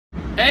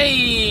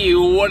Hey,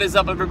 what is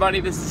up everybody?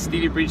 This is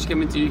Stevie Breach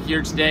coming to you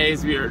here today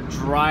as we are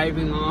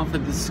driving off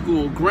of the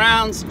school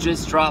grounds.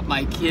 Just dropped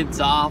my kids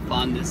off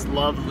on this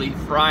lovely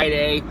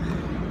Friday.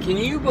 Can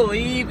you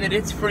believe that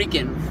it's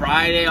freaking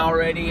Friday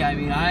already? I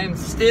mean, I'm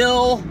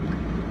still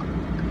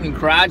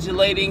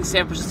congratulating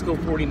San Francisco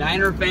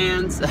 49er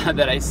fans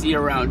that I see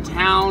around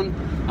town.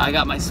 I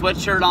got my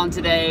sweatshirt on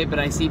today, but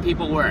I see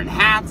people wearing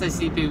hats, I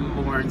see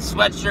people wearing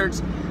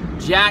sweatshirts,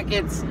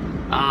 jackets.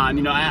 I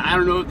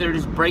don't know if they're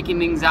just breaking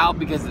things out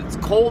because it's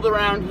cold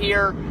around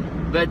here,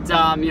 but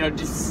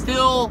just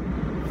still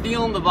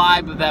feeling the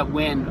vibe of that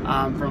win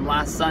from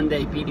last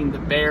Sunday, beating the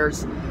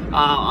Bears.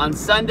 On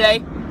Sunday,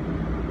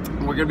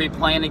 we're going to be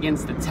playing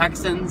against the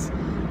Texans.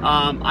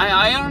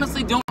 I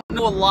honestly don't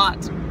know a lot.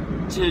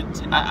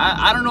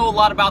 I don't know a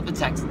lot about the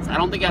Texans. I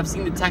don't think I've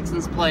seen the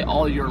Texans play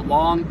all year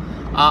long.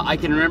 I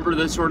can remember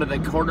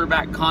the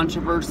quarterback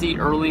controversy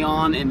early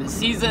on in the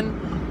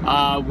season.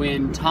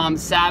 When Tom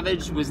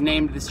Savage was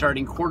named the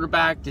starting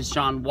quarterback,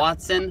 Deshaun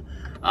Watson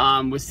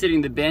was sitting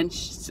the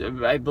bench,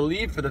 I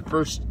believe, for the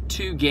first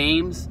 2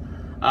 games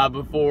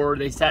before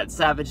they sat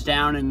Savage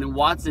down, and then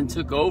Watson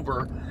took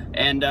over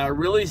and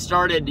really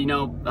started,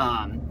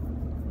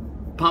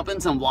 pumping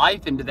some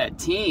life into that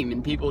team,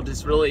 and people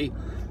just really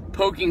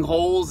poking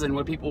holes in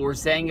what people were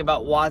saying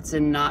about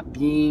Watson not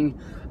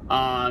being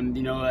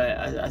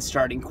a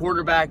starting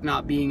quarterback,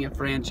 not being a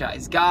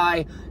franchise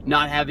guy,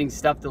 not having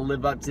stuff to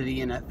live up to the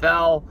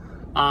NFL.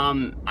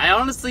 I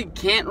honestly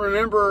can't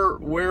remember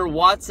where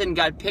Watson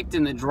got picked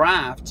in the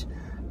draft,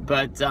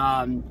 but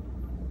I'm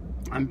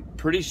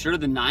pretty sure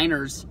the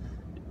Niners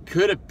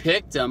could have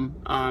picked him,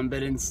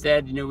 but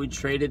instead, we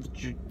traded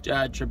the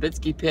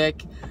Trubisky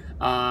pick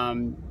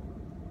and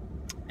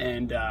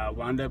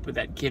wound up with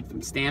that kid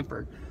from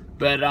Stanford.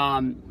 But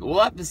we'll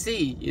have to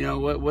see,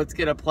 what's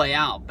going to play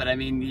out. But, I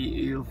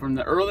mean, from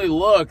the early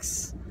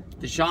looks,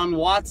 Deshaun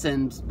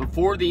Watson,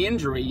 before the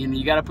injury,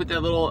 you got to put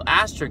that little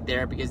asterisk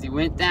there because he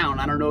went down.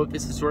 I don't know if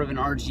this is sort of an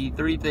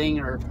RG3 thing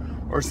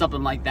or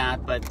something like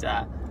that, but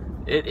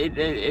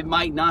it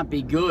might not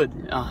be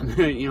good,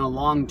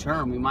 long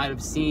term. We might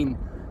have seen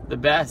the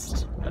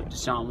best of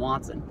Deshaun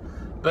Watson.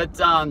 But,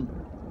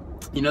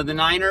 the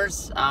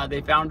Niners,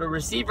 they found a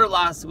receiver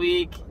last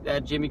week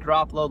that Jimmy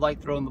Garoppolo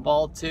liked throwing the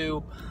ball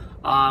to.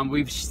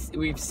 We've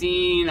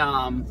seen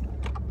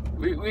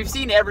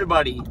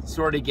everybody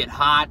sort of get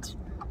hot,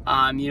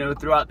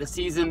 throughout the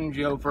season,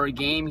 for a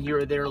game here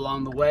or there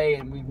along the way,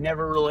 and we've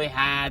never really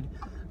had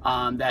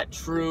that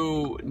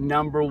true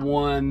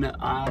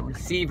 #1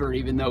 receiver,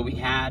 even though we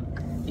had,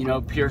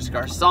 Pierce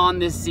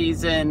Garçon this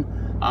season.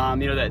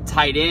 That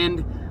tight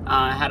end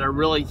had a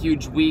really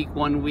huge week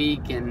one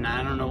week, and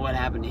I don't know what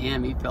happened to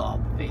him. He fell off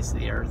the face of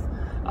the earth.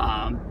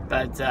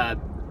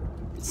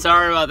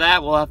 Sorry about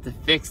that. We'll have to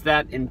fix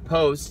that in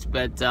post.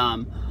 But,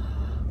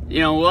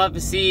 we'll have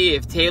to see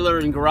if Taylor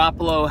and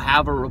Garoppolo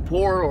have a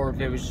rapport or if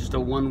it was just a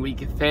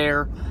one-week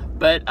affair.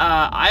 But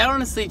I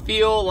honestly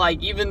feel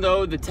like even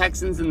though the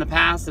Texans in the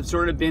past have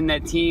sort of been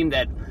that team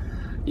that,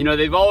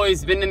 they've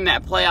always been in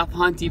that playoff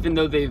hunt, even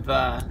though they've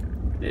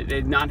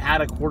not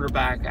had a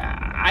quarterback,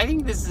 I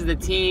think this is the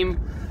team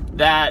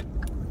that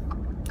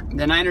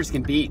the Niners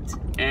can beat.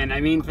 And,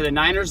 for the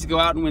Niners to go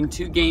out and win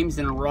 2 games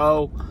in a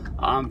row,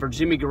 for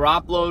Jimmy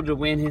Garoppolo to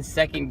win his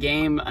 2nd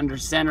game under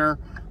center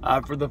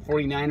for the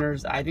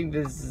 49ers, I think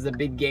this is a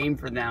big game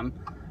for them.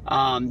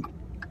 I'm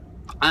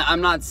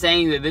not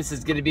saying that this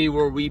is going to be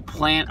where we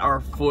plant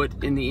our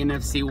foot in the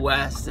NFC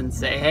West and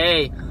say,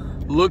 hey,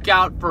 look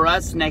out for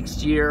us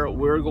next year.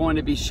 We're going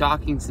to be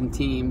shocking some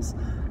teams.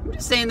 I'm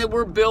just saying that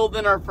we're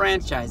building our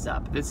franchise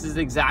up. This is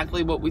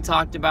exactly what we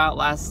talked about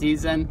last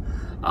season.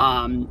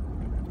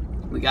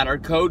 We got our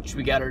coach,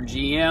 we got our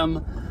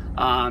GM.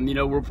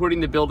 We're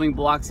putting the building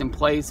blocks in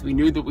place. We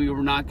knew that we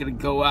were not going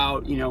to go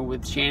out,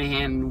 with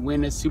Shanahan and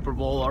win a Super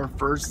Bowl our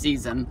first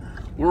season.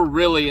 We're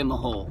really in the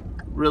hole.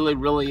 Really,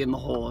 really in the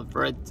hole.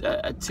 For a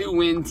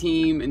 2-win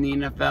team in the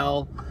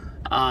NFL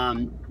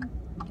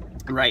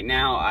right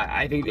now,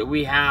 I think that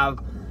we have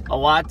a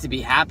lot to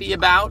be happy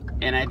about.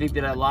 And I think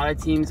that a lot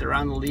of teams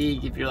around the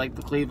league, if you're like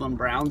the Cleveland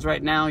Browns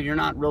right now, you're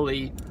not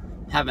really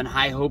having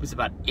high hopes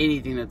about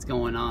anything that's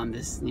going on.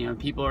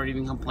 People are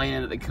even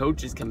complaining that the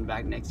coach is coming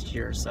back next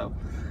year. So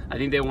I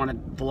think they want to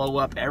blow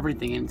up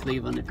everything in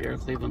Cleveland if you're a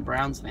Cleveland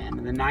Browns fan.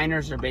 And the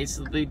Niners are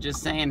basically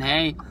just saying,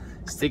 hey,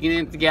 sticking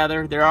it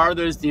together. There are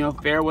those,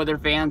 fair weather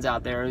fans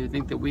out there who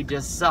think that we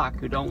just suck,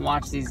 who don't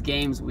watch these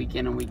games week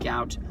in and week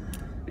out.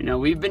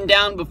 We've been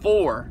down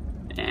before,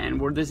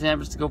 and we're the San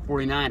Francisco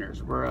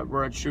 49ers.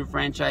 We're a true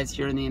franchise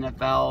here in the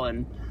NFL,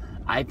 and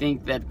I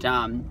think that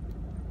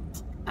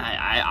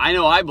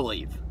I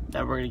believe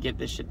that we're going to get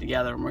this shit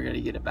together and we're going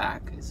to get it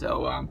back.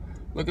 So,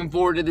 looking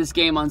forward to this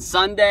game on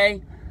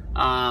Sunday.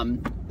 I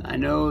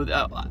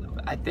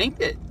think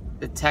that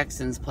the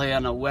Texans play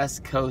on a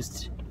West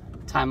Coast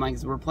timeline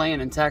because we're playing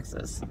in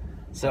Texas.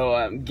 So,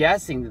 I'm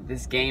guessing that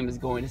this game is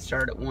going to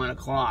start at 1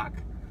 o'clock.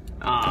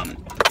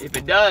 If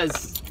it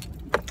does,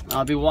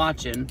 I'll be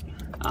watching.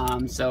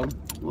 So,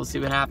 we'll see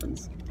what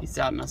happens. Peace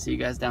out, and I'll see you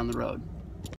guys down the road.